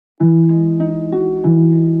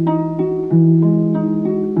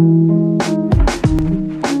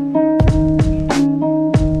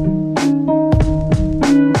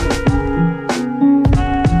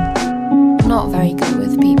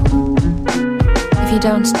If you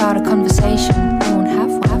don't start a conversation, you won't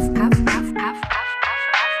have one.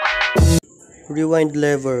 Rewind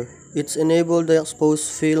lever. It's enabled the exposed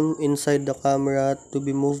film inside the camera to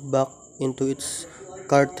be moved back into its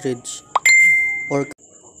cartridge or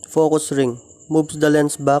focus ring. Moves the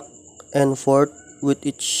lens back and forth,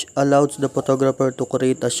 which allows the photographer to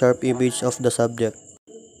create a sharp image of the subject.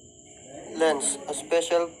 Lens, a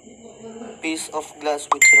special piece of glass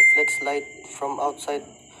which reflects light from outside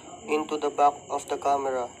into the back of the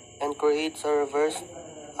camera and creates a reversed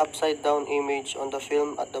upside down image on the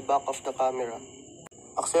film at the back of the camera.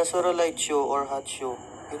 Accessory light shoe or hot shoe.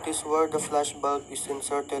 It is where the flash bulb is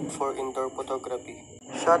inserted for indoor photography.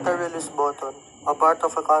 Shutter release button. A part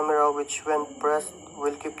of a camera which when pressed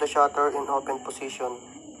will keep the shutter in open position.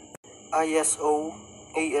 ISO,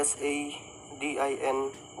 ASA,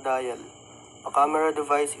 DIN dial. A camera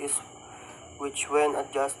device is which when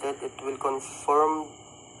adjusted it will conform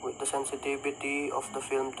with the sensitivity of the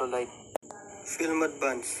film to light. Film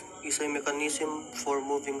advance is a mechanism for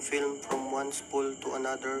moving film from one spool to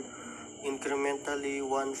another incrementally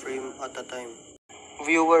one frame at a time.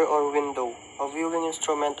 Viewer or window, a viewing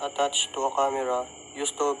instrument attached to a camera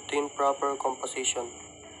used to obtain proper composition.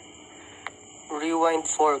 Rewind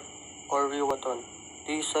fork or rewind button.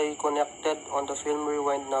 These are connected on the film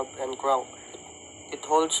rewind knob and crank. It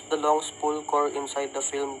holds the long spool core inside the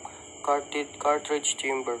film cartridge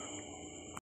chamber.